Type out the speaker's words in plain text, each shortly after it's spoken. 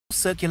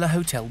circular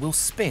hotel will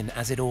spin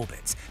as it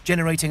orbits,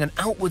 generating an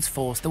outwards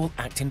force that will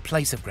act in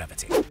place of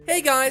gravity.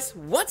 Hey guys,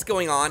 what's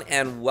going on,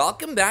 and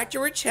welcome back to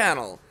our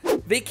channel.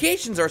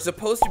 Vacations are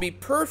supposed to be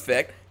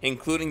perfect,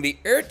 including the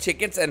air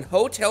tickets and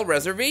hotel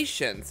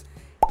reservations.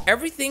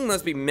 Everything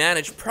must be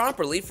managed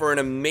properly for an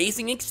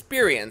amazing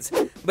experience.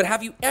 But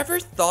have you ever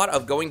thought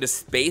of going to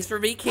space for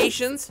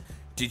vacations?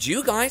 Did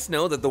you guys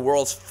know that the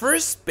world's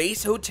first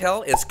space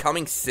hotel is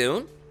coming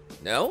soon?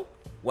 No?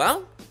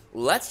 Well,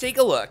 let's take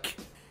a look.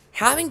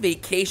 Having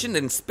vacationed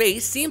in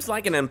space seems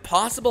like an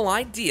impossible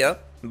idea,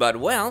 but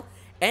well,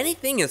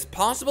 anything is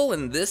possible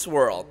in this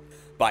world.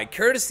 By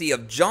courtesy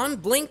of John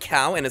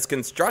Blinkow and his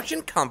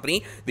construction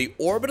company, the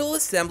Orbital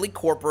Assembly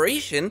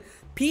Corporation,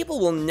 people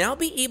will now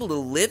be able to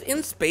live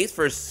in space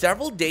for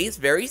several days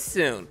very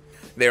soon.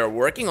 They are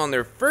working on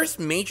their first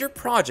major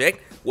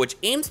project, which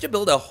aims to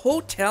build a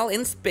hotel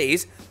in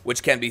space,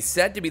 which can be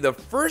said to be the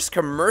first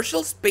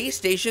commercial space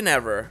station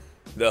ever.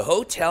 The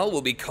hotel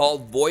will be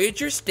called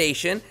Voyager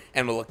Station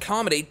and will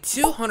accommodate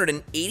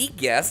 280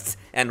 guests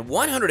and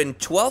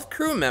 112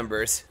 crew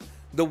members.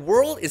 The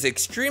world is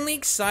extremely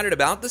excited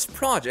about this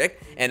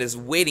project and is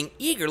waiting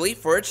eagerly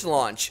for its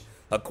launch.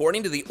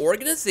 According to the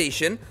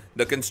organization,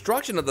 the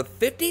construction of the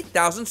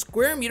 50,000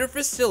 square meter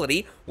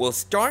facility will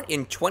start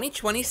in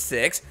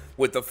 2026,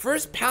 with the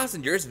first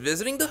passengers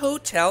visiting the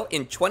hotel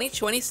in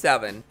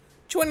 2027.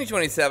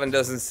 2027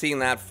 doesn't seem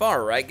that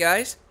far, right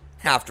guys?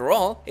 After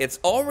all, it's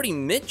already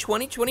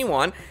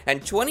mid-2021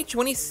 and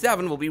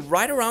 2027 will be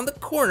right around the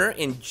corner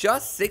in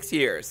just 6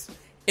 years.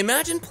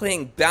 Imagine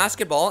playing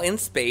basketball in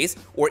space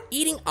or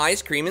eating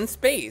ice cream in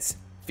space.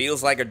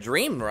 Feels like a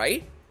dream,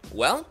 right?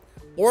 Well,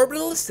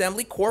 Orbital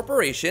Assembly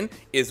Corporation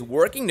is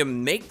working to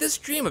make this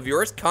dream of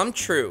yours come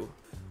true.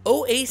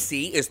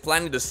 OAC is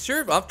planning to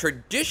serve up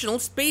traditional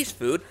space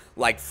food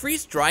like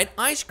freeze-dried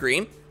ice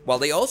cream, while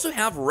they also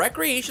have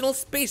recreational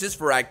spaces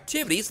for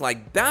activities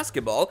like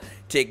basketball,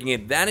 taking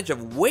advantage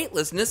of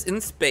weightlessness in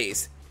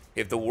space.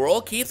 If the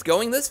world keeps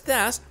going this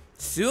fast,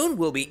 soon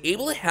we'll be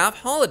able to have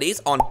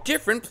holidays on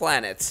different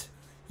planets.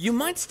 You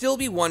might still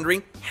be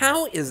wondering,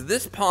 how is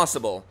this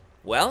possible?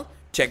 Well,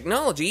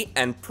 technology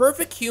and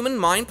perfect human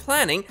mind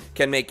planning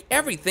can make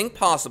everything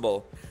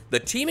possible. The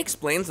team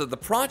explains that the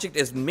project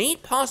is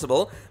made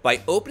possible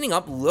by opening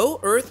up low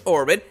Earth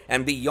orbit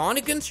and beyond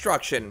to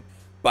construction.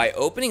 By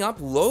opening up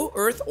low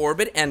Earth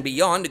orbit and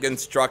beyond to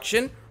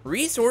construction,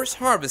 resource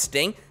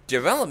harvesting,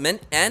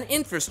 development, and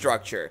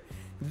infrastructure.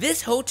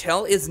 This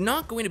hotel is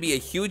not going to be a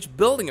huge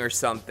building or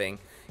something.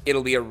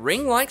 It'll be a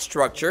ring-like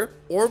structure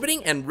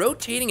orbiting and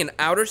rotating in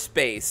outer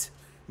space.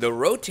 The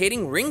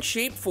rotating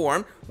ring-shaped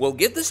form will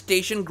give the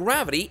station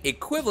gravity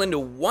equivalent to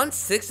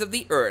 1/6 of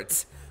the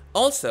Earth's.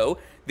 Also,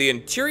 the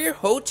interior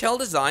hotel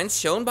designs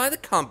shown by the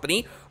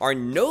company are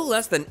no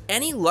less than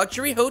any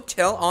luxury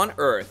hotel on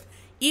Earth.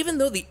 Even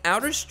though the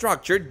outer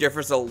structure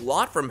differs a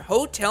lot from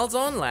hotels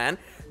on land,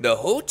 the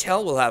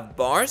hotel will have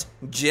bars,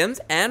 gyms,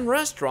 and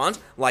restaurants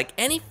like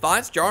any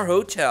 5-star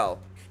hotel.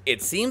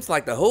 It seems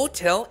like the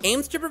hotel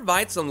aims to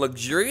provide some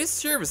luxurious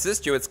services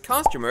to its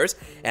customers,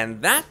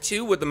 and that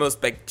too with the most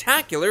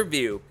spectacular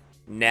view.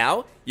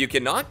 Now, you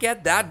cannot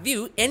get that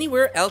view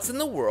anywhere else in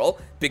the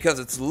world because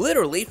it's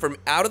literally from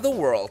out of the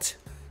world.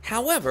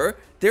 However,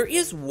 there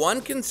is one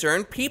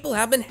concern people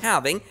have been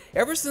having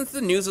ever since the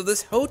news of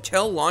this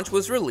hotel launch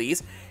was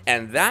released,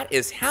 and that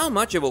is how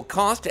much it will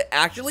cost to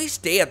actually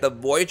stay at the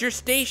Voyager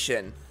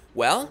station.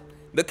 Well,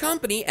 the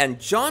company and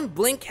John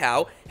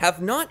Blinkow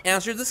have not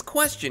answered this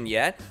question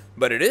yet,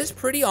 but it is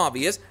pretty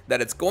obvious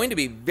that it's going to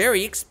be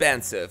very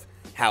expensive.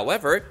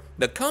 However,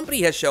 the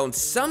company has shown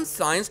some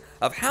signs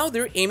of how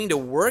they're aiming to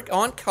work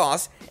on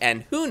costs,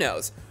 and who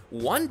knows,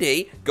 one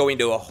day going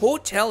to a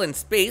hotel in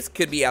space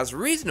could be as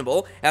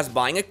reasonable as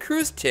buying a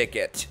cruise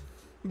ticket.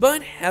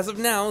 But as of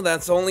now,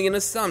 that's only an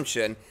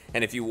assumption,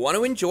 and if you want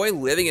to enjoy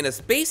living in a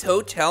space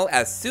hotel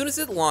as soon as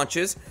it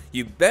launches,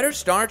 you better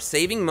start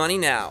saving money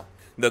now.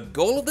 The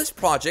goal of this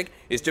project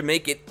is to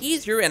make it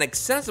easier and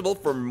accessible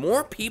for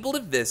more people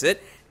to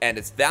visit, and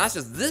as fast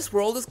as this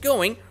world is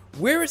going,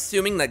 we're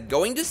assuming that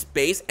going to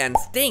space and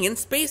staying in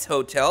space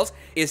hotels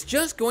is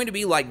just going to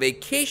be like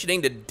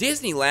vacationing to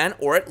Disneyland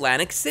or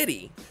Atlantic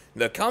City.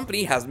 The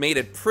company has made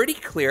it pretty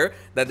clear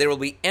that they will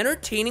be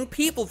entertaining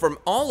people from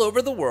all over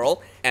the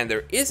world, and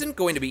there isn't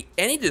going to be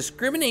any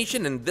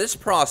discrimination in this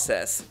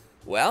process.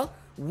 Well,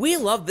 we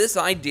love this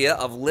idea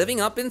of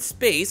living up in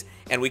space,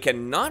 and we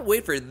cannot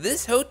wait for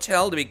this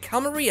hotel to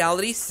become a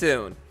reality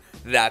soon.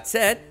 That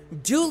said,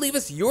 do leave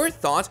us your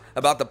thoughts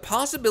about the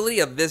possibility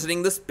of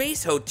visiting the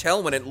space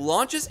hotel when it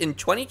launches in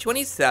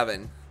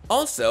 2027.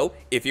 Also,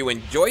 if you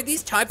enjoyed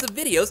these types of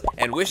videos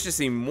and wish to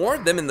see more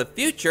of them in the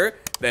future,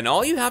 then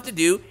all you have to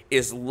do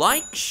is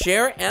like,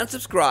 share, and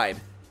subscribe.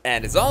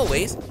 And as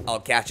always, I'll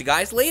catch you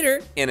guys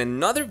later in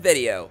another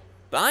video.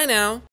 Bye now.